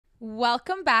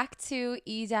Welcome back to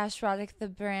E-ROTIC, the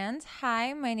brand.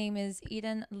 Hi, my name is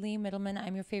Eden Lee Middleman.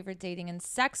 I'm your favorite dating and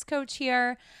sex coach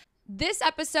here. This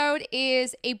episode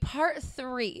is a part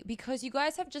 3 because you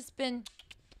guys have just been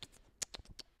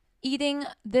eating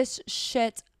this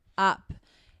shit up.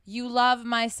 You love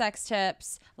my sex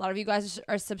tips. A lot of you guys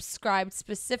are subscribed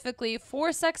specifically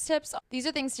for sex tips. These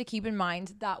are things to keep in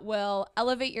mind that will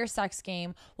elevate your sex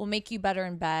game, will make you better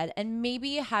in bed, and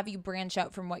maybe have you branch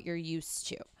out from what you're used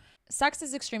to. Sex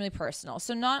is extremely personal,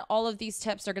 so not all of these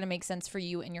tips are going to make sense for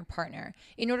you and your partner.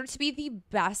 In order to be the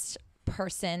best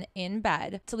person in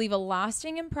bed, to leave a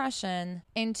lasting impression,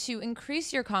 and to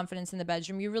increase your confidence in the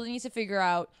bedroom, you really need to figure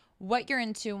out what you're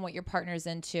into and what your partner's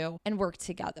into and work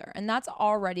together. And that's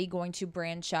already going to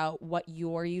branch out what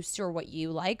you're used to or what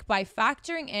you like by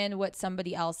factoring in what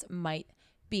somebody else might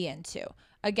be into.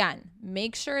 Again,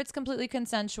 make sure it's completely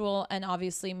consensual and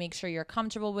obviously make sure you're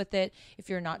comfortable with it. If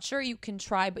you're not sure, you can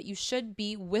try, but you should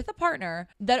be with a partner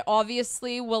that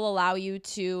obviously will allow you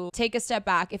to take a step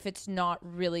back if it's not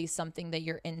really something that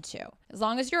you're into. As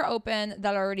long as you're open,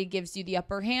 that already gives you the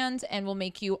upper hand and will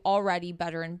make you already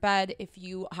better in bed if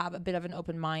you have a bit of an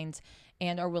open mind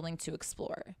and are willing to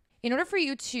explore. In order for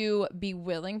you to be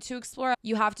willing to explore,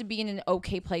 you have to be in an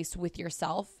okay place with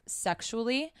yourself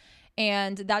sexually.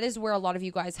 And that is where a lot of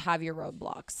you guys have your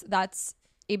roadblocks. That's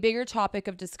a bigger topic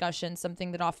of discussion,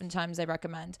 something that oftentimes I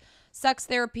recommend sex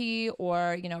therapy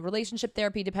or, relationship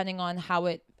therapy, depending on how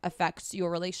it affects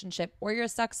your relationship or your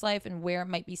sex life and where it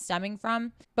might be stemming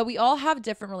from. But we all have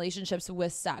different relationships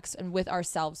with sex and with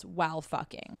ourselves while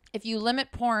fucking. If you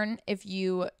limit porn, if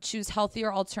you choose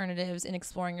healthier alternatives in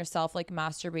exploring yourself, like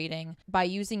masturbating, by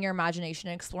using your imagination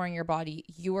and exploring your body,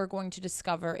 you are going to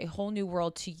discover a whole new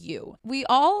world to you. We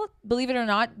all, believe it or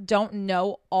not, don't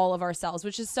know all of ourselves,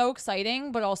 which is so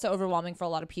exciting, but also overwhelming for a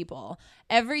lot of people.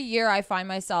 Every year I find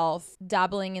myself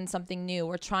dabbling in something new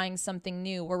or trying something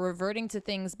new or reverting to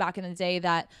things back in the day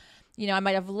that, I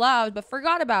might have loved but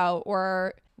forgot about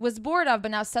or was bored of,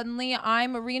 but now suddenly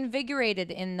I'm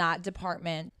reinvigorated in that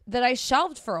department that I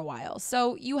shelved for a while.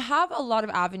 So you have a lot of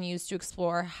avenues to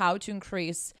explore how to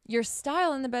increase your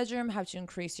style in the bedroom, how to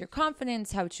increase your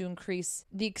confidence, how to increase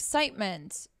the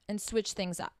excitement and switch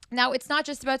things up. Now, it's not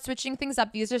just about switching things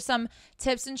up. These are some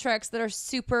tips and tricks that are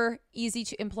super easy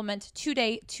to implement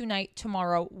today, tonight,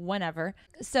 tomorrow, whenever.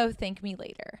 So thank me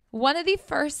later. One of the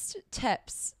first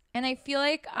tips, and I feel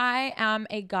like I am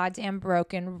a goddamn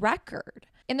broken record.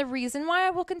 And the reason why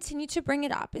I will continue to bring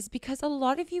it up is because a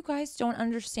lot of you guys don't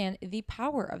understand the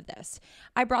power of this.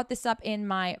 I brought this up in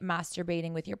my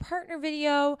masturbating with your partner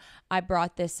video. I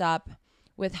brought this up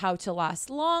with how to last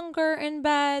longer in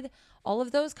bed. All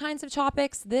of those kinds of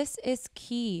topics, this is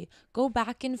key. Go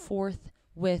back and forth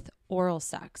with oral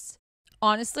sex.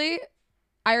 Honestly,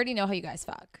 I already know how you guys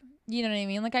fuck. You know what I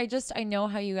mean? Like I know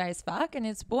how you guys fuck and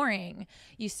it's boring.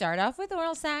 You start off with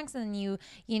oral sex and you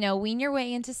wean your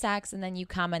way into sex and then you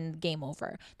come and game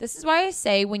over. This is why I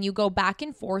say when you go back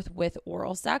and forth with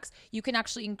oral sex, you can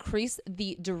actually increase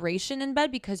the duration in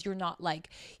bed because you're not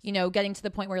getting to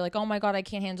the point where you're like, oh my God, I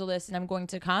can't handle this and I'm going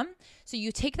to come. So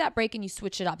you take that break and you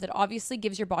switch it up. That obviously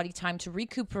gives your body time to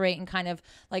recuperate and kind of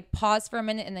like pause for a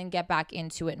minute and then get back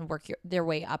into it and work their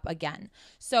way up again.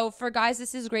 So for guys,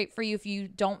 this is great for you if you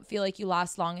don't feel like you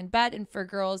last long in bed. And for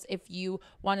girls, if you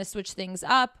want to switch things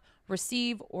up,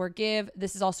 receive or give,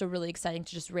 this is also really exciting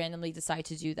to just randomly decide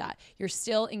to do that. You're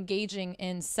still engaging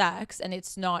in sex and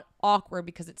it's not awkward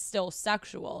because it's still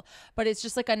sexual, but it's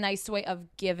just like a nice way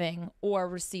of giving or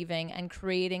receiving and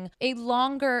creating a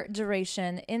longer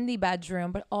duration in the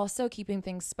bedroom, but also keeping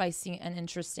things spicy and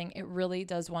interesting. It really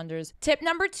does wonders. Tip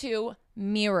number 2,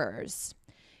 mirrors.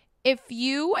 And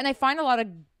I find a lot of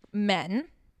men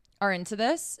are into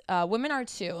this. Women are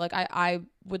too. Like I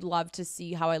would love to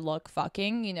see how I look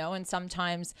fucking, and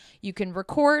sometimes you can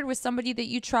record with somebody that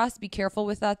you trust. Be careful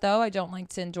with that though. I don't like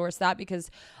to endorse that because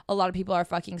a lot of people are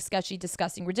fucking sketchy,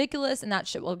 disgusting, ridiculous, and that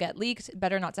shit will get leaked.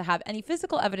 Better not to have any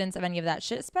physical evidence of any of that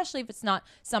shit, especially if it's not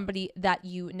somebody that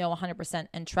you know 100%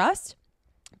 and trust.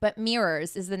 But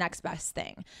mirrors is the next best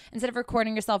thing. Instead of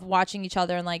recording yourself watching each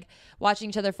other and like watching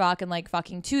each other fuck and like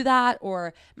fucking to that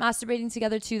or masturbating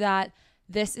together to that,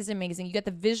 this is amazing. You get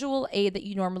the visual aid that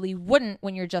you normally wouldn't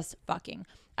when you're just fucking.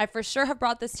 I for sure have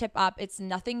brought this tip up. It's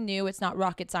nothing new. It's not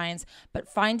rocket science, but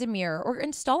find a mirror or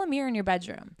install a mirror in your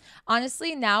bedroom.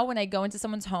 Honestly, now when I go into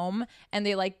someone's home and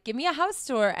they like give me a house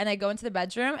tour and I go into the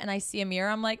bedroom and I see a mirror,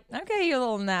 I'm like, okay, you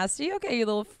little nasty. Okay, you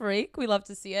little freak. We love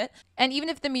to see it. And even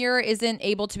if the mirror isn't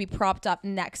able to be propped up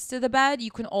next to the bed,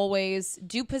 you can always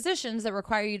do positions that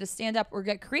require you to stand up or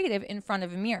get creative in front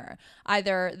of a mirror.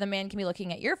 Either the man can be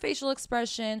looking at your facial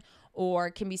expression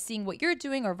or can be seeing what you're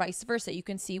doing, or vice versa. You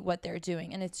can see what they're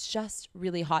doing. And it's just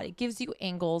really hot. It gives you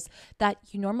angles that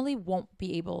you normally won't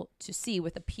be able to see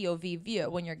with a POV view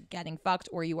when you're getting fucked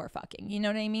or you are fucking. You know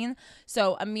what I mean?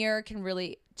 So a mirror can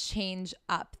really change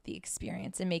up the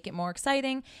experience and make it more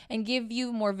exciting and give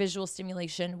you more visual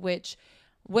stimulation, which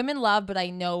women love, but I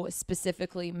know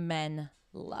specifically men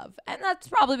love. And that's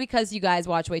probably because you guys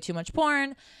watch way too much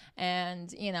porn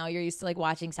and, you know, you're used to like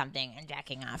watching something and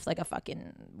jacking off like a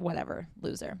fucking whatever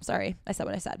loser. Sorry, I said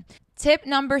what I said. Tip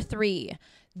number 3.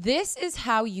 This is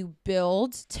how you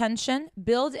build tension,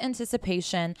 build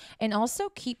anticipation, and also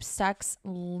keep sex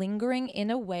lingering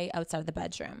in a way outside of the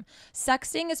bedroom.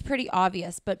 Sexting is pretty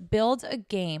obvious, but build a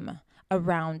game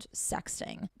around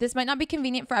sexting. This might not be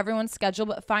convenient for everyone's schedule,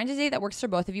 but find a day that works for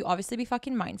both of you. Obviously, be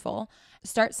fucking mindful.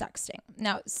 Start sexting.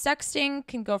 Now, sexting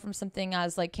can go from something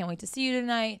as like, can't wait to see you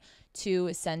tonight,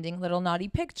 to sending little naughty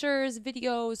pictures,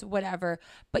 videos, whatever.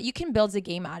 But you can build a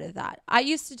game out of that. I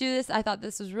used to do this. I thought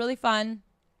this was really fun.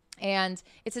 And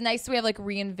it's a nice way of like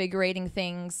reinvigorating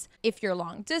things if you're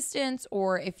long distance,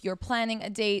 or if you're planning a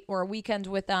date or a weekend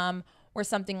with them, or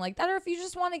something like that, or if you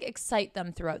just want to excite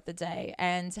them throughout the day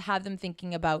and have them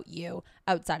thinking about you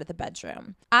outside of the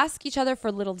bedroom. Ask each other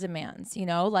for little demands, you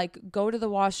know, like go to the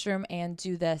washroom and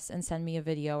do this and send me a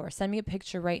video, or send me a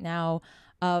picture right now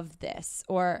of this,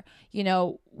 or, you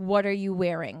know, what are you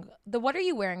wearing? The what are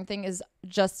you wearing thing is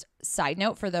just side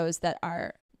note for those that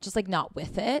are just like not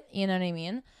with it, you know what I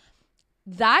mean?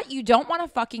 That you don't want to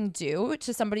fucking do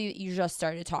to somebody that you just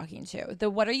started talking to. The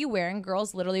what are you wearing?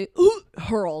 Girls literally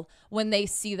hurl when they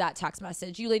see that text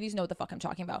message. You ladies know what the fuck I'm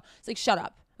talking about. It's like, shut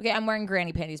up. Okay, I'm wearing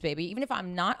granny panties, baby. Even if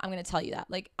I'm not, I'm going to tell you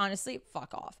that. Like, honestly,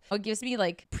 fuck off. It gives me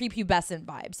like prepubescent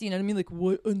vibes. You know what I mean? Like,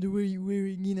 what underwear are you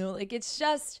wearing? You know, like it's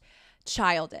just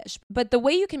childish. But the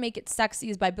way you can make it sexy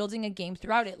is by building a game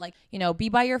throughout it. Like, you know, be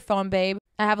by your phone, babe.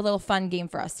 I have a little fun game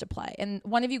for us to play. And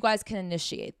one of you guys can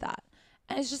initiate that.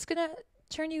 And it's just going to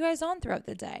turn you guys on throughout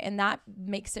the day. And that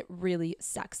makes it really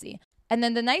sexy. And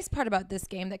then the nice part about this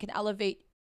game that can elevate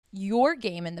your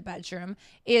game in the bedroom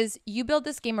is you build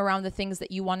this game around the things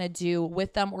that you want to do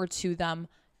with them or to them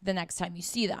the next time you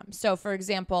see them. So for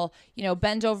example, you know,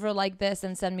 bend over like this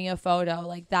and send me a photo.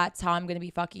 Like that's how I'm going to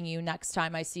be fucking you next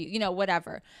time I see you, you know,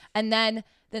 whatever. And then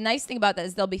the nice thing about that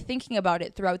is they'll be thinking about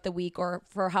it throughout the week or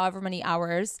for however many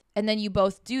hours. And then you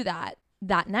both do that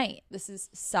night. This is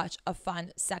such a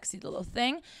fun, sexy little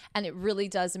thing. And it really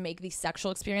does make the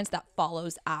sexual experience that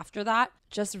follows after that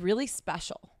just really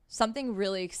special. Something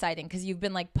really exciting because you've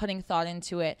been like putting thought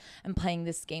into it and playing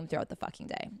this game throughout the fucking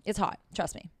day. It's hot.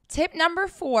 Trust me. Tip number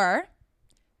 4,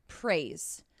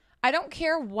 praise. I don't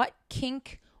care what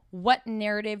kink, what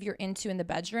narrative you're into in the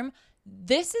bedroom.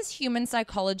 This is human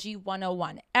psychology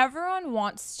 101. Everyone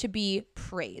wants to be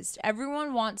praised.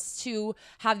 Everyone wants to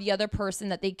have the other person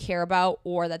that they care about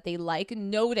or that they like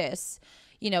notice,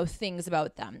 you know, things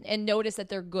about them and notice that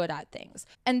they're good at things.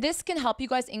 And this can help you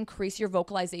guys increase your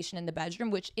vocalization in the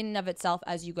bedroom, which in and of itself,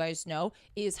 as you guys know,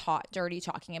 is hot, dirty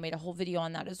talking. I made a whole video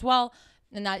on that as well.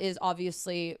 And that is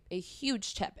obviously a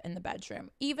huge tip in the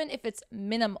bedroom, even if it's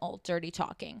minimal dirty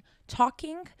talking.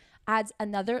 Talking adds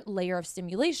another layer of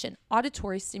stimulation,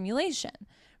 auditory stimulation,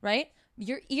 right?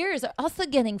 Your ears are also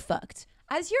getting fucked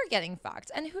as you're getting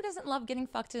fucked. And who doesn't love getting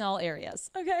fucked in all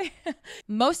areas? Okay.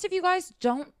 Most of you guys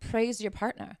don't praise your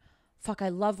partner. Fuck, I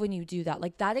love when you do that.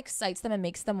 Like that excites them and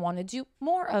makes them want to do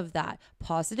more of that.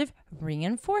 Positive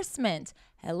reinforcement.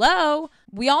 Hello.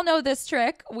 We all know this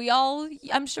trick. We all,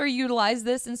 I'm sure, utilize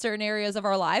this in certain areas of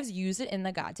our lives. Use it in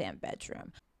the goddamn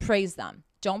bedroom. Praise them.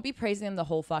 Don't be praising them the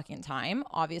whole fucking time,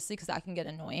 obviously, because that can get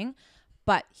annoying.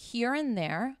 But here and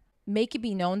there, make it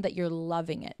be known that you're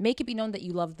loving it. Make it be known that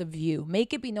you love the view.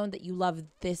 Make it be known that you love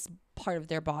this part of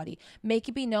their body. Make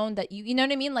it be known that you know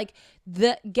what I mean? Like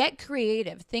get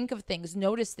creative. Think of things.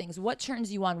 Notice things. What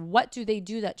turns you on? What do they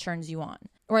do that turns you on?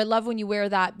 Or I love when you wear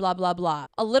that, blah, blah, blah.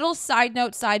 A little side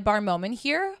note, sidebar moment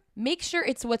here. Make sure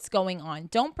it's what's going on.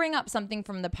 Don't bring up something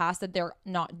from the past that they're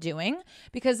not doing,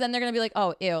 because then they're going to be like,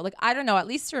 oh, ew. Like, I don't know. At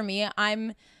least for me,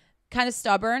 I'm kind of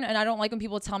stubborn and I don't like when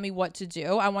people tell me what to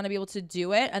do. I want to be able to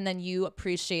do it and then you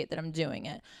appreciate that I'm doing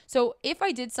it. So if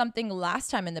I did something last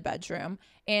time in the bedroom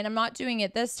and I'm not doing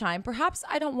it this time, perhaps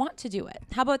I don't want to do it.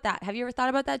 How about that? Have you ever thought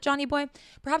about that, Johnny boy?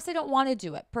 Perhaps I don't want to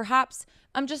do it. Perhaps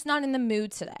I'm just not in the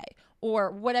mood today,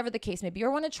 or whatever the case may be,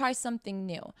 or want to try something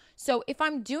new. So if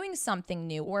I'm doing something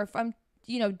new, or if I'm,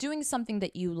 you know, doing something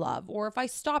that you love, or if I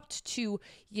stopped to,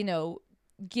 you know,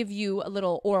 give you a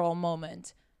little oral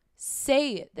moment,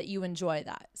 say that you enjoy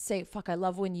that. Say, fuck, I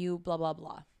love when you blah, blah,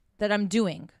 blah, that I'm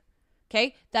doing.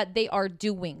 Okay, that they are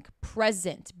doing.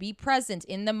 Present. Be present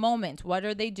in the moment. What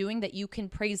are they doing that you can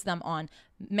praise them on?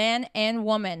 Man and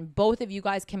woman, both of you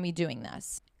guys can be doing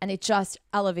this. And it just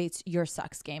elevates your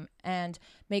sex game and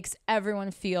makes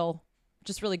everyone feel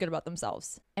just really good about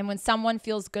themselves. And when someone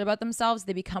feels good about themselves,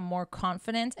 they become more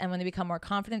confident. And when they become more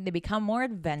confident, they become more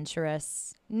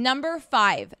adventurous. Number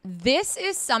 5, this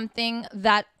is something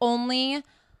that only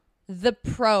the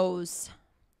pros,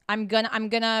 I'm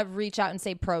gonna reach out and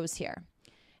say pros here.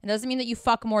 It doesn't mean that you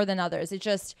fuck more than others. It's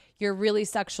just you're really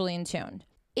sexually in tune.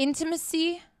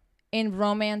 Intimacy and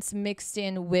romance mixed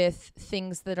in with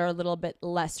things that are a little bit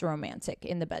less romantic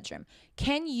in the bedroom.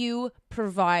 Can you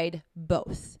provide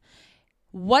both?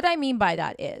 What I mean by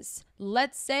that is,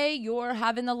 let's say you're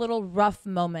having a little rough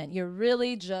moment. You're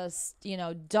really just,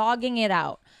 dogging it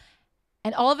out.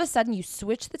 And all of a sudden you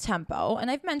switch the tempo. And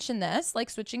I've mentioned this, like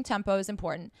switching tempo is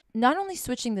important. Not only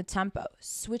switching the tempo,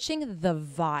 switching the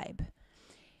vibe.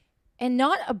 And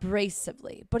not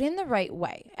abrasively, but in the right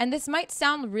way. And this might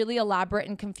sound really elaborate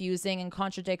and confusing and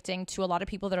contradicting to a lot of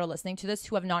people that are listening to this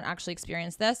who have not actually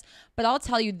experienced this. But I'll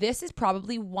tell you, this is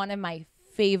probably one of my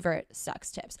favorite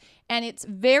sex tips. And it's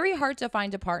very hard to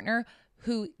find a partner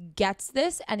who gets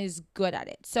this and is good at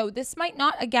it. So this might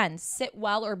not, again, sit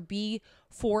well or be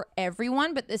for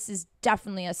everyone, but this is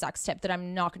definitely a sex tip that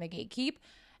I'm not going to gatekeep.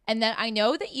 And then I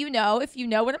know that if you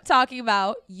know what I'm talking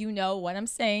about, you know what I'm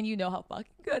saying, you know how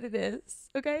fucking good it is.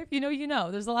 Okay? If you know, you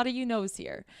know. There's a lot of you knows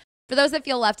here. For those that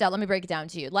feel left out, let me break it down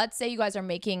to you. Let's say you guys are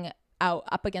making out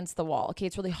up against the wall. Okay,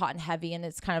 it's really hot and heavy and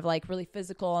it's kind of like really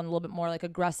physical and a little bit more like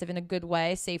aggressive in a good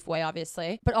way, safe way,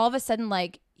 obviously. But all of a sudden,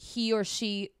 like he or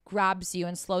she grabs you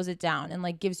and slows it down and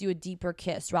like gives you a deeper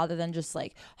kiss rather than just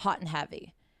like hot and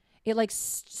heavy. It like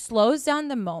slows down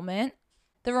the moment.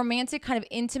 The romantic kind of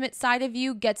intimate side of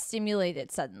you gets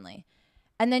stimulated suddenly.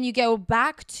 And then you go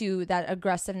back to that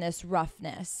aggressiveness,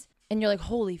 roughness, and you're like,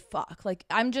 holy fuck. Like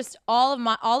I'm just, all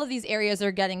of these areas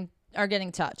are getting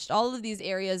touched. All of these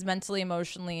areas mentally,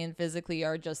 emotionally, and physically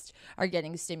are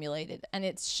getting stimulated. And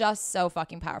it's just so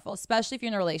fucking powerful, especially if you're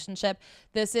in a relationship.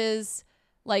 This is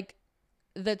like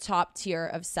the top tier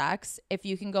of sex. If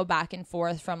you can go back and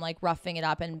forth from like roughing it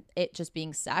up and it just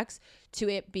being sex to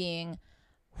it being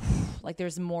like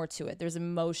there's more to it. There's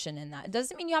emotion in that. It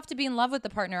doesn't mean you have to be in love with the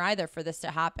partner either for this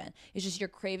to happen. It's just you're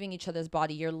craving each other's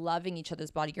body. You're loving each other's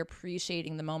body. You're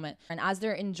appreciating the moment. And as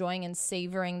they're enjoying and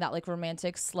savoring that like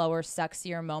romantic, slower,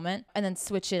 sexier moment, and then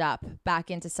switch it up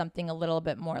back into something a little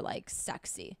bit more like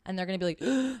sexy. And they're going to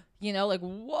be like, like,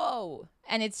 whoa.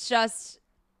 And it's just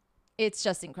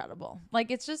incredible. Like,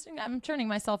 it's just, I'm turning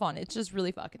myself on. It's just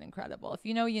really fucking incredible. If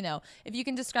you know, you know. If you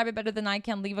can describe it better than I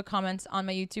can, leave a comment on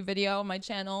my YouTube video, my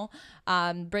channel,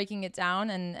 breaking it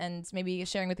down and maybe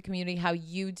sharing with the community how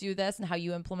you do this and how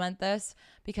you implement this,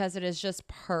 because it is just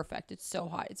perfect. It's so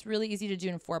hot. It's really easy to do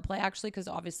in foreplay, actually, because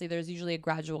obviously there's usually a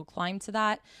gradual climb to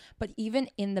that. But even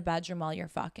in the bedroom while you're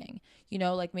fucking,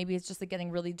 like maybe it's just like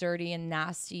getting really dirty and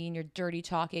nasty and you're dirty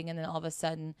talking, and then all of a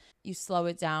sudden you slow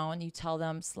it down. You tell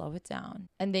them, slow it down.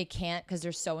 And they can't because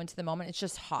they're so into the moment. It's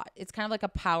just hot. It's kind of like a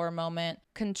power moment,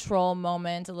 control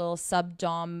moment, a little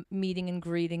sub-dom meeting and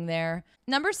greeting there.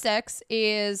 Number 6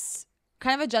 is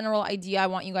kind of a general idea I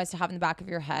want you guys to have in the back of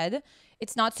your head.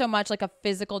 It's not so much like a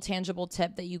physical, tangible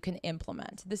tip that you can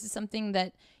implement. This is something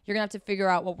that you're going to have to figure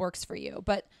out what works for you.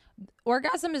 But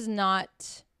orgasm is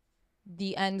not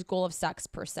the end goal of sex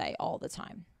per se all the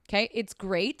time. Okay? It's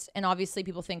great. And obviously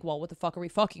people think, well, what the fuck are we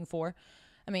fucking for?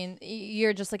 I mean,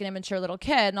 you're just like an immature little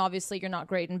kid, and obviously you're not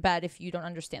great in bed if you don't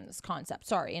understand this concept.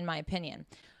 Sorry, in my opinion.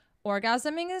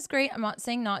 Orgasming is great. I'm not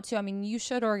saying not to. I mean, you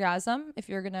should orgasm if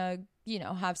you're going to,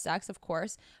 have sex, of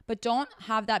course, but don't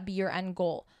have that be your end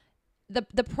goal.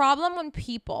 The problem when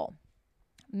people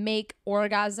make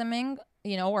orgasming,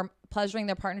 or pleasuring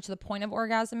their partner to the point of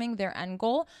orgasming their end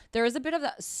goal, there is a bit of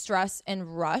that stress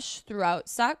and rush throughout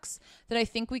sex that I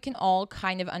think we can all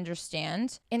kind of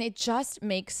understand. And it just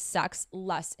makes sex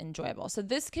less enjoyable. So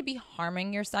this could be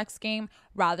harming your sex game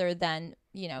rather than,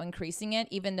 increasing it,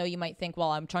 even though you might think,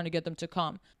 well, I'm trying to get them to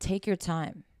come. Take your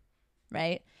time,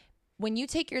 right? When you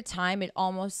take your time, it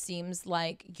almost seems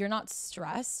like you're not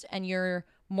stressed and you're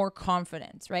more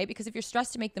confident, right? Because if you're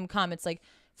stressed to make them come, it's like,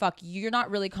 fuck, you're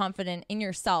not really confident in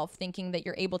yourself thinking that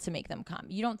you're able to make them come.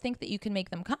 You don't think that you can make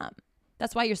them come.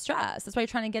 That's why you're stressed. That's why you're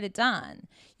trying to get it done.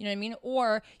 You know what I mean?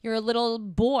 Or you're a little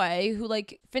boy who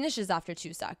like finishes after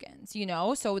 2 seconds,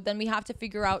 So then we have to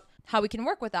figure out how we can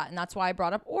work with that. And that's why I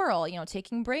brought up oral,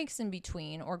 taking breaks in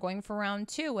between or going for round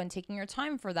 2 and taking your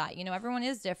time for that. Everyone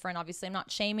is different. Obviously, I'm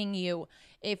not shaming you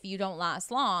if you don't last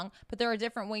long, but there are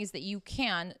different ways that you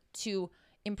can to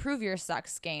improve your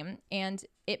sex game and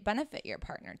it benefit your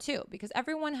partner too, because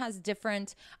everyone has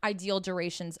different ideal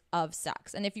durations of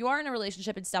sex. And if you are in a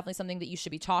relationship, it's definitely something that you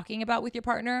should be talking about with your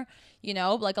partner. You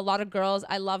know, like a lot of girls,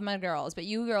 I love my girls, but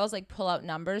you girls like pull out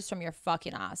numbers from your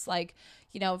fucking ass. Like,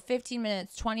 you know, 15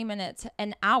 minutes, 20 minutes,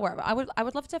 an hour. I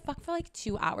would love to fuck for like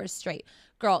 2 hours straight.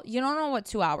 Girl, you don't know what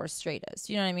 2 hours straight is.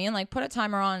 You know what I mean? Like put a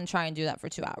timer on and try and do that for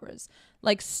 2 hours,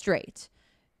 like straight.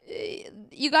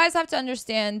 You guys have to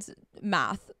understand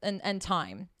math and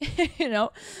time. You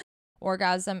know,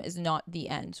 orgasm is not the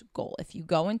end goal. If you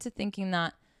go into thinking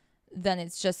that, then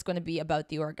it's just going to be about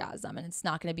the orgasm and it's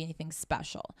not going to be anything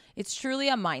special. It's truly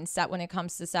a mindset when it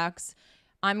comes to sex.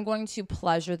 I'm going to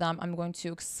pleasure them. I'm going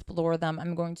to explore them.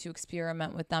 I'm going to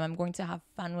experiment with them. I'm going to have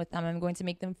fun with them. I'm going to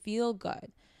make them feel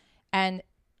good. And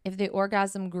if they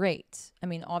orgasm, great. I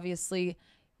mean, obviously,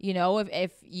 you know,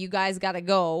 if you guys got to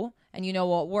go and you know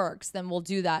what works, then we'll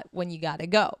do that when you got to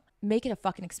go. Make it a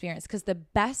fucking experience, because the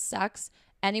best sex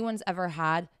anyone's ever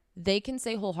had, they can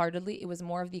say wholeheartedly, it was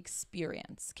more of the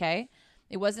experience, okay?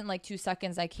 It wasn't like 2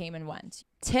 seconds I came and went.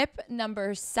 Tip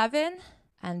number 7,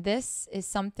 and this is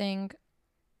something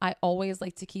I always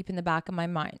like to keep in the back of my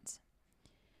mind.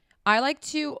 I like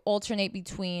to alternate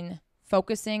between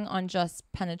focusing on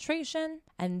just penetration,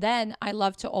 and then I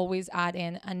love to always add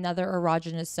in another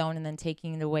erogenous zone and then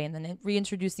taking it away and then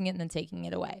reintroducing it and then taking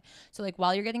it away. So like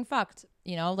while you're getting fucked,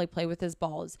 you know, like play with his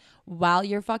balls. While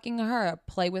you're fucking her,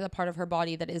 play with a part of her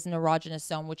body that is an erogenous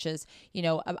zone, which is, you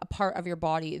know, a part of your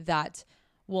body that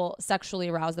will sexually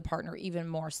arouse the partner even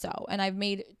more so. And I've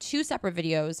made 2 separate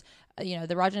videos, you know,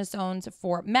 the erogenous zones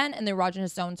for men and the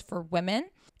erogenous zones for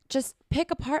women. Just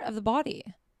pick a part of the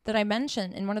body that I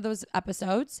mentioned in one of those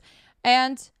episodes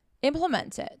and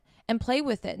implement it and play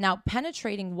with it. Now,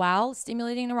 penetrating while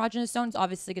stimulating an erogenous zone is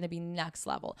obviously going to be next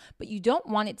level, but you don't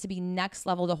want it to be next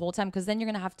level the whole time, because then you're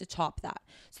going to have to top that.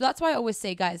 So that's why I always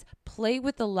say, guys, play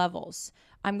with the levels.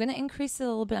 I'm going to increase it a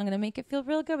little bit. I'm going to make it feel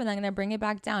real good, but then I'm going to bring it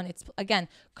back down. It's, again,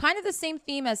 kind of the same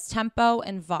theme as tempo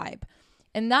and vibe.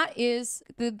 And that is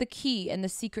the key and the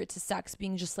secret to sex,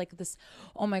 being just like this,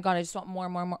 oh my God, I just want more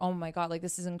and more and more. Oh my God, like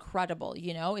this is incredible.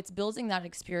 You know, it's building that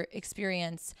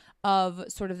experience of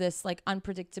sort of this like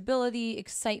unpredictability,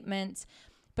 excitement.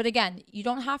 But again, you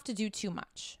don't have to do too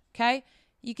much, okay?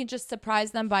 You can just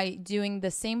surprise them by doing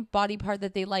the same body part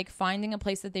that they like, finding a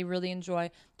place that they really enjoy,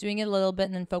 doing it a little bit,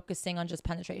 and then focusing on just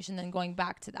penetration, then going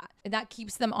back to that. And that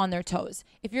keeps them on their toes.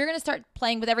 If you're going to start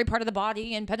playing with every part of the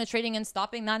body and penetrating and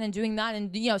stopping that and doing that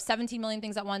and, you know, 17 million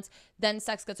things at once, then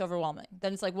sex gets overwhelming.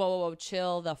 Then it's like, whoa, whoa, whoa,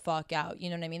 chill the fuck out. You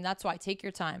know what I mean? That's why take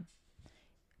your time.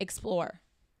 Explore.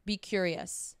 Be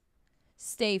curious.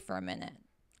 Stay for a minute.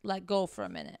 Let go for a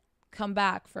minute. Come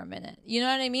back for a minute. You know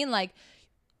what I mean? Like,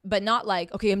 but not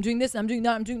like, okay, I'm doing this, and I'm doing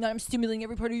that, I'm stimulating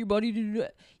every part of your body.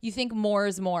 You think more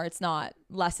is more. It's not.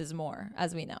 Less is more,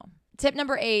 as we know. Tip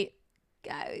number 8,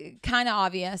 kind of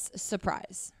obvious,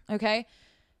 surprise, okay?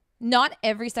 Not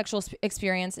every sexual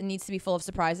experience needs to be full of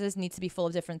surprises, needs to be full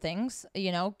of different things,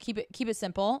 you know? Keep it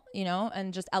simple, you know,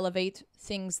 and just elevate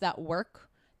things that work.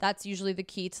 That's usually the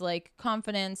key to like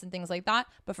confidence and things like that.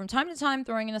 But from time to time,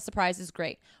 throwing in a surprise is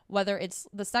great. Whether it's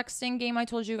the sexting game I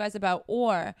told you guys about,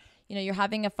 or, you know, you're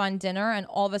having a fun dinner and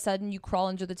all of a sudden you crawl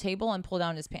under the table and pull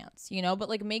down his pants, you know, but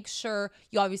like make sure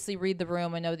you obviously read the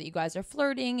room and know that you guys are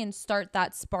flirting and spark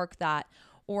that,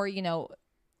 or, you know,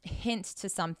 hint to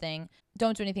something.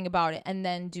 Don't do anything about it and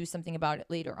then do something about it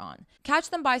later on. Catch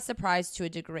them by surprise to a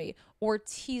degree, or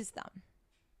tease them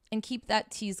and keep that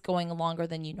tease going longer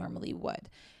than you normally would.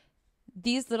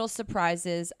 These little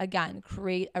surprises, again,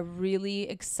 create a really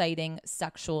exciting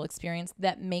sexual experience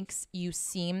that makes you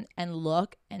seem and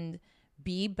look and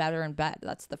be better in bed.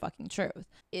 That's the fucking truth.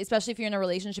 Especially if you're in a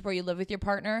relationship where you live with your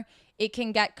partner, it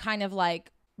can get kind of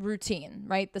like routine,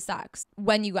 right? The sex,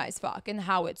 when you guys fuck and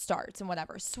how it starts and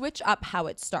whatever. Switch up how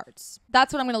it starts.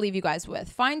 That's what I'm going to leave you guys with.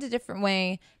 Find a different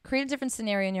way, create a different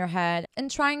scenario in your head,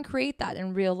 and try and create that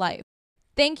in real life.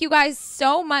 Thank you guys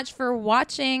so much for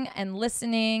watching and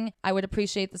listening. I would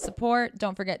appreciate the support.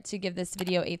 Don't forget to give this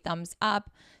video a thumbs up,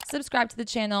 subscribe to the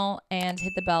channel, and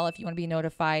hit the bell if you want to be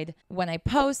notified when I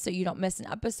post so you don't miss an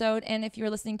episode. And if you're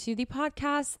listening to the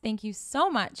podcast, thank you so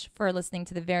much for listening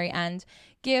to the very end.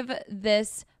 Give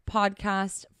this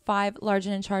podcast 5 large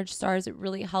and in charge stars. It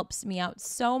really helps me out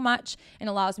so much and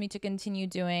allows me to continue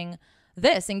doing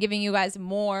this and giving you guys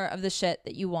more of the shit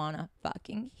that you want to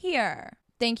fucking hear.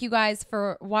 Thank you guys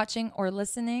for watching or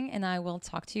listening, and I will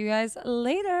talk to you guys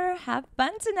later. Have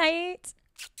fun tonight.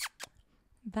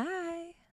 Bye.